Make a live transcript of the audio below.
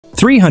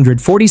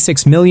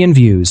346 million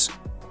views.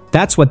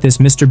 That's what this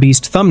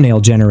MrBeast thumbnail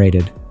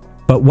generated.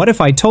 But what if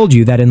I told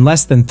you that in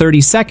less than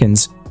 30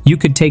 seconds, you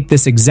could take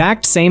this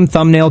exact same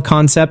thumbnail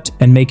concept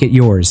and make it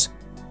yours?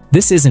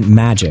 This isn't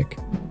magic.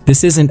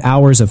 This isn't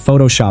hours of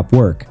Photoshop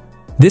work.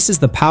 This is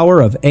the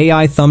power of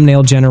AI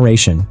thumbnail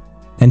generation.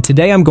 And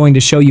today I'm going to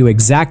show you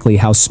exactly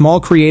how small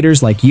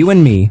creators like you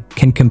and me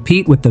can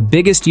compete with the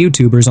biggest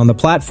YouTubers on the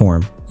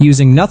platform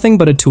using nothing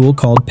but a tool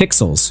called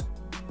Pikzels,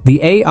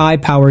 the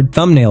AI-powered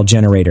thumbnail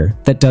generator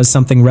that does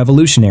something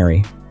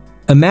revolutionary.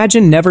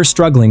 Imagine never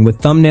struggling with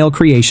thumbnail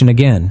creation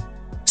again.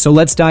 So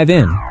let's dive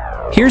in.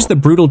 Here's the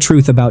brutal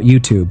truth about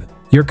YouTube.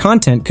 Your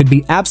content could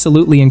be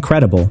absolutely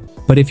incredible,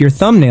 but if your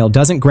thumbnail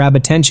doesn't grab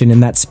attention in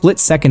that split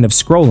second of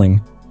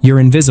scrolling, you're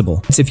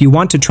invisible. If you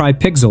want to try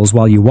Pikzels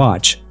while you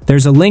watch,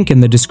 there's a link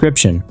in the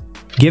description.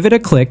 Give it a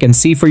click and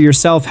see for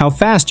yourself how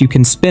fast you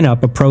can spin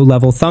up a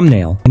pro-level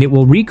thumbnail, and it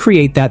will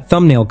recreate that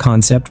thumbnail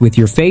concept with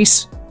your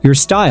face, your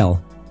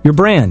style, your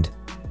brand.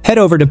 Head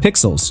over to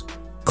Pikzels.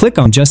 Click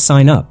on Just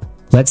Sign Up.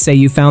 Let's say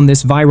you found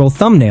this viral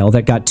thumbnail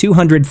that got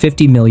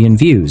 250 million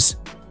views.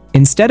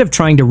 Instead of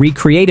trying to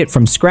recreate it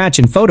from scratch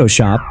in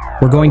Photoshop,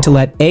 we're going to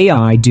let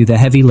AI do the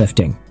heavy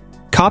lifting.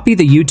 Copy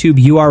the YouTube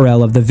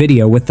URL of the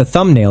video with the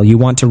thumbnail you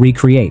want to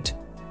recreate.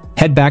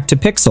 Head back to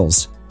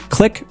Pikzels,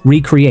 click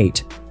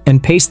Recreate,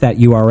 and paste that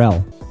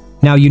URL.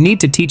 Now you need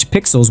to teach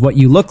Pikzels what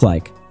you look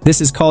like.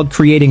 This is called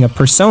creating a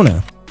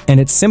persona, and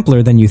it's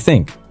simpler than you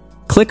think.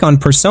 Click on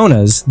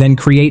Personas, then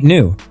Create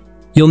New.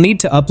 You'll need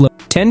to upload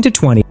 10 to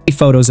 20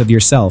 photos of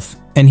yourself,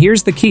 and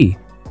here's the key.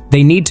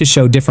 They need to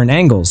show different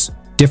angles,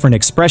 different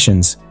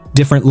expressions,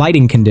 different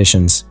lighting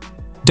conditions.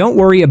 Don't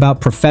worry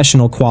about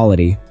professional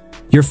quality.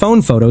 Your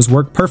phone photos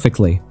work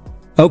perfectly.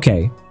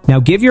 Okay, now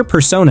give your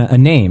persona a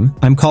name.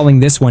 I'm calling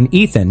this one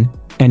Ethan,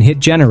 and hit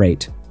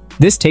Generate.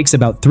 This takes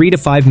about 3 to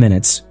 5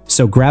 minutes,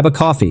 so grab a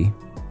coffee.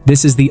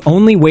 This is the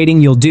only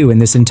waiting you'll do in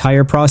this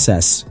entire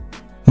process.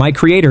 My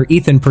creator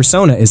Ethan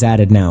persona is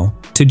added now.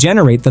 To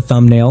generate the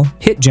thumbnail,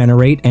 hit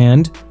Generate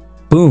and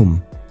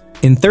boom.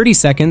 In 30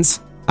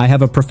 seconds, I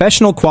have a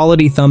professional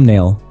quality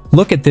thumbnail.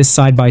 Look at this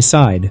side by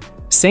side.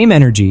 Same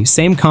energy,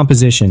 same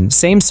composition,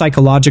 same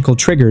psychological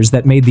triggers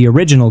that made the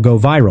original go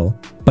viral,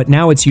 but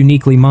now it's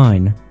uniquely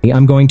mine.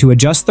 I'm going to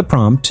adjust the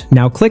prompt.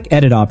 Now click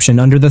Edit option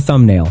under the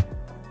thumbnail.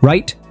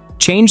 Right?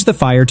 Change the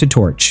fire to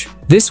torch.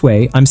 This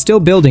way, I'm still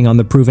building on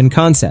the proven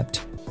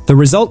concept. The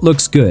result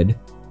looks good,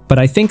 but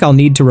I think I'll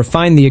need to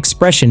refine the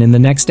expression in the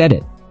next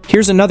edit.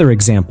 Here's another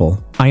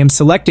example. I am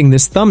selecting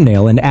this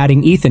thumbnail and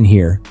adding Ethan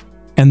here,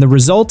 and the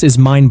result is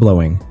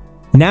mind-blowing.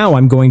 Now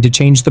I'm going to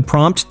change the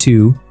prompt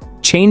to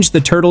change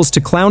the turtles to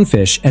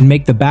clownfish and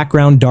make the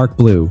background dark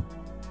blue.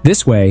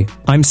 This way,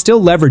 I'm still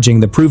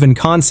leveraging the proven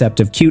concept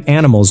of cute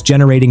animals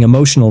generating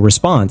emotional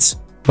response,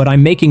 but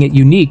I'm making it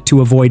unique to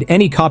avoid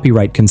any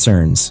copyright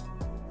concerns.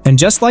 And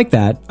just like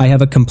that, I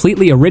have a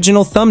completely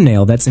original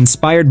thumbnail that's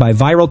inspired by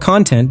viral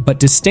content but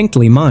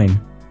distinctly mine.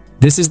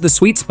 This is the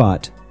sweet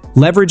spot,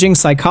 leveraging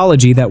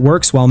psychology that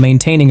works while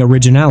maintaining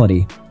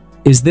originality.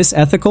 Is this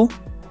ethical?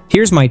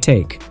 Here's my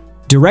take.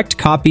 Direct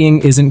copying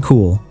isn't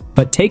cool,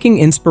 but taking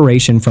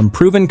inspiration from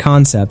proven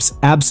concepts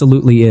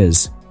absolutely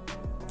is.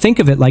 Think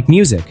of it like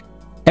music.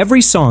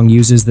 Every song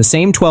uses the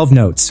same 12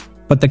 notes,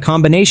 but the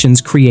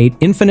combinations create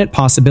infinite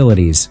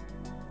possibilities.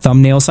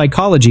 Thumbnail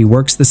psychology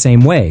works the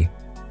same way.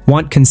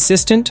 Want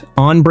consistent,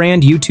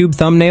 on-brand YouTube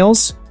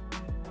thumbnails?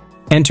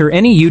 Enter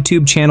any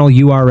YouTube channel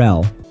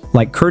URL,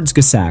 like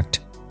Kurzgesagt,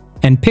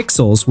 and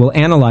Pikzels will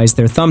analyze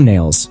their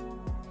thumbnails.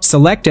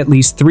 Select at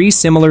least 3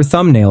 similar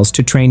thumbnails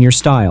to train your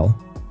style.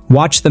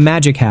 Watch the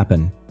magic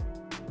happen.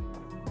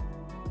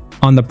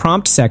 On the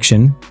prompt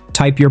section,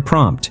 type your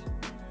prompt.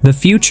 The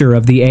future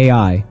of the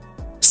AI.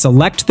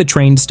 Select the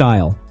trained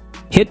style.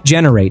 Hit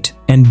Generate,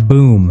 and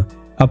boom!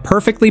 A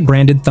perfectly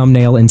branded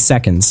thumbnail in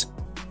seconds.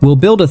 We'll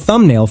build a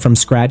thumbnail from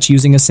scratch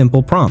using a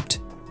simple prompt.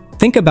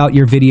 Think about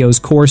your video's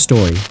core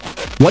story.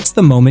 What's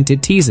the moment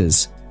it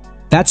teases?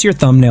 That's your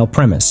thumbnail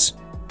premise.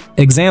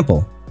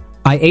 Example: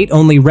 I ate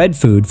only red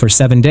food for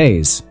 7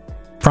 days.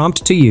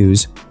 Prompt to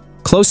use: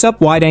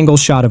 close-up wide-angle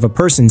shot of a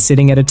person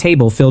sitting at a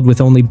table filled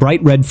with only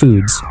bright red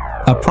foods.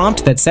 A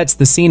prompt that sets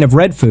the scene of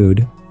red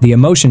food, the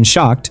emotion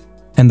shocked,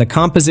 and the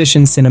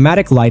composition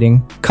cinematic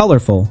lighting,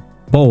 colorful,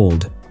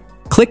 bold.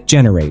 Click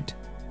Generate.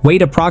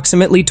 Wait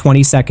approximately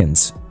 20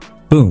 seconds.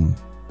 Boom.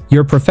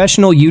 Your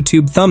professional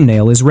YouTube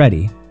thumbnail is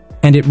ready.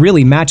 And it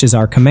really matches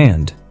our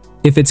command.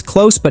 If it's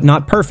close but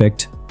not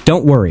perfect,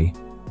 don't worry.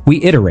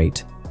 We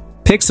iterate.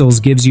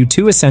 Pikzels gives you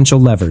 2 essential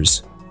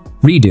levers.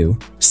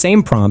 Redo,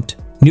 same prompt,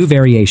 new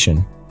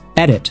variation.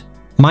 Edit,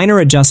 minor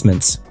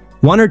adjustments,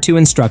 1 or 2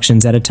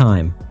 instructions at a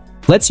time.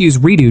 Let's use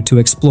Redo to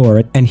explore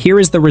it, and here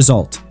is the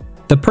result.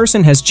 The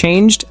person has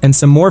changed and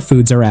some more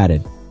foods are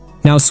added.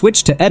 Now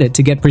switch to Edit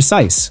to get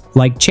precise,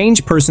 like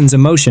change person's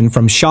emotion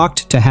from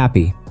shocked to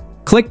happy.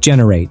 Click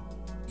Generate.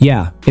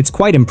 Yeah, it's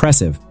quite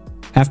impressive.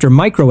 After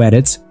micro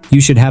edits,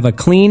 you should have a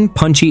clean,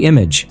 punchy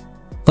image.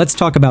 Let's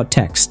talk about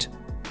text.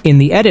 In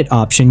the Edit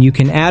option, you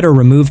can add or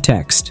remove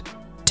text.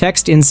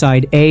 Text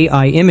inside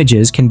AI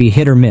images can be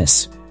hit or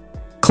miss.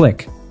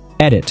 Click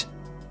Edit.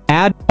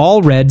 Add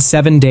all red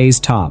 7 days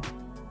top.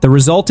 The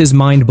result is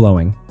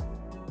mind-blowing.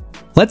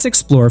 Let's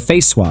explore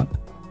face swap.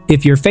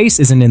 If your face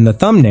isn't in the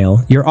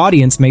thumbnail, your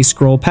audience may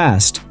scroll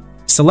past.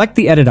 Select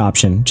the edit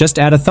option, just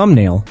add a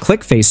thumbnail,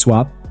 click face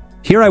swap.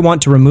 Here I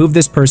want to remove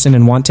this person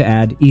and want to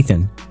add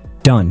Ethan.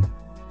 Done.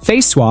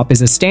 Face swap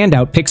is a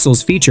standout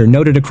Pikzels feature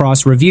noted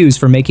across reviews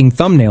for making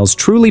thumbnails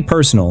truly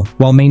personal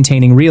while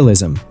maintaining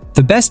realism.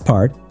 The best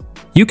part?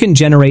 You can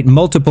generate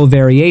multiple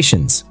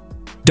variations.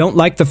 Don't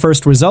like the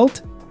first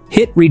result?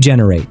 Hit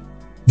regenerate.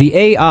 The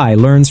AI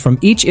learns from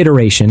each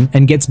iteration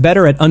and gets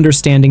better at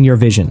understanding your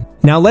vision.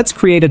 Now let's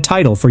create a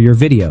title for your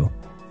video.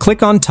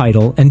 Click on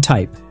title and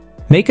type.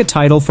 Make a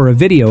title for a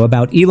video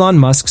about Elon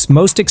Musk's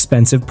most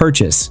expensive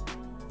purchase.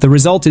 The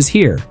result is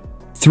here.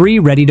 3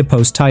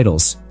 ready-to-post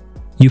titles.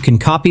 You can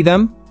copy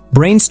them,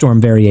 brainstorm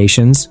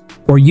variations,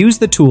 or use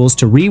the tools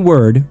to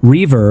reword,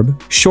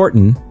 reverb,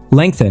 shorten,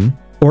 lengthen,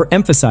 or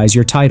emphasize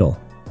your title.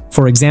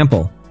 For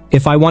example,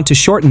 if I want to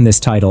shorten this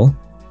title,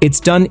 it's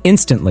done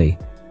instantly.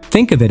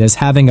 Think of it as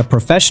having a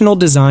professional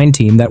design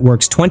team that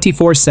works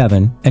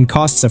 24/7 and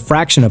costs a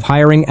fraction of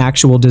hiring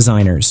actual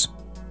designers.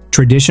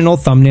 Traditional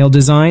thumbnail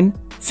design,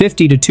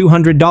 $50 to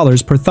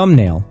 $200 per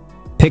thumbnail.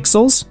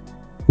 Pikzels?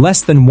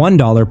 Less than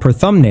 $1 per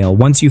thumbnail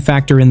once you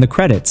factor in the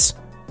credits.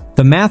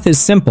 The math is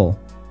simple.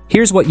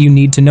 Here's what you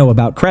need to know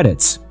about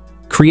credits.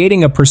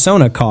 Creating a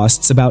persona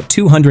costs about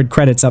 200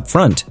 credits up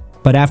front,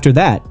 but after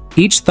that,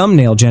 each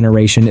thumbnail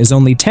generation is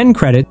only 10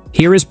 credits.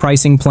 Here is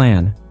pricing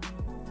plan.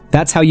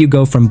 That's how you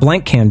go from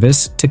blank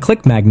canvas to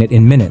click magnet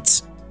in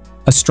minutes.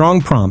 A strong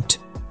prompt,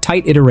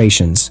 tight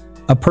iterations,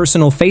 a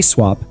personal face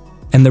swap,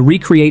 and the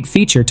recreate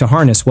feature to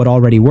harness what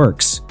already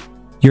works.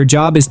 Your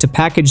job is to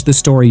package the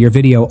story your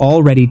video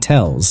already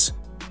tells.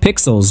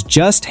 Pikzels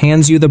just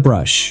hands you the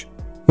brush.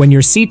 When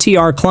your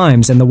CTR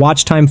climbs and the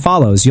watch time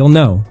follows, you'll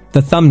know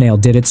the thumbnail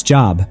did its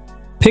job.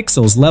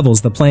 Pikzels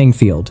levels the playing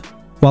field.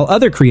 While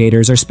other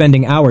creators are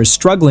spending hours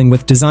struggling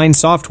with design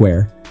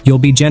software, you'll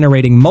be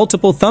generating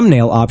multiple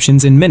thumbnail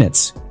options in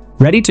minutes.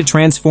 Ready to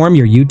transform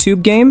your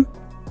YouTube game?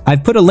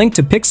 I've put a link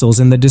to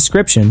Pikzels in the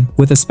description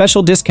with a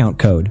special discount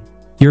code.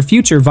 Your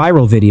future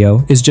viral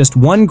video is just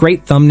one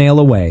great thumbnail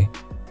away.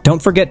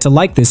 Don't forget to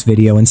like this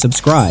video and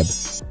subscribe.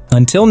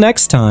 Until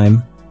next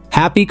time,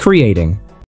 happy creating!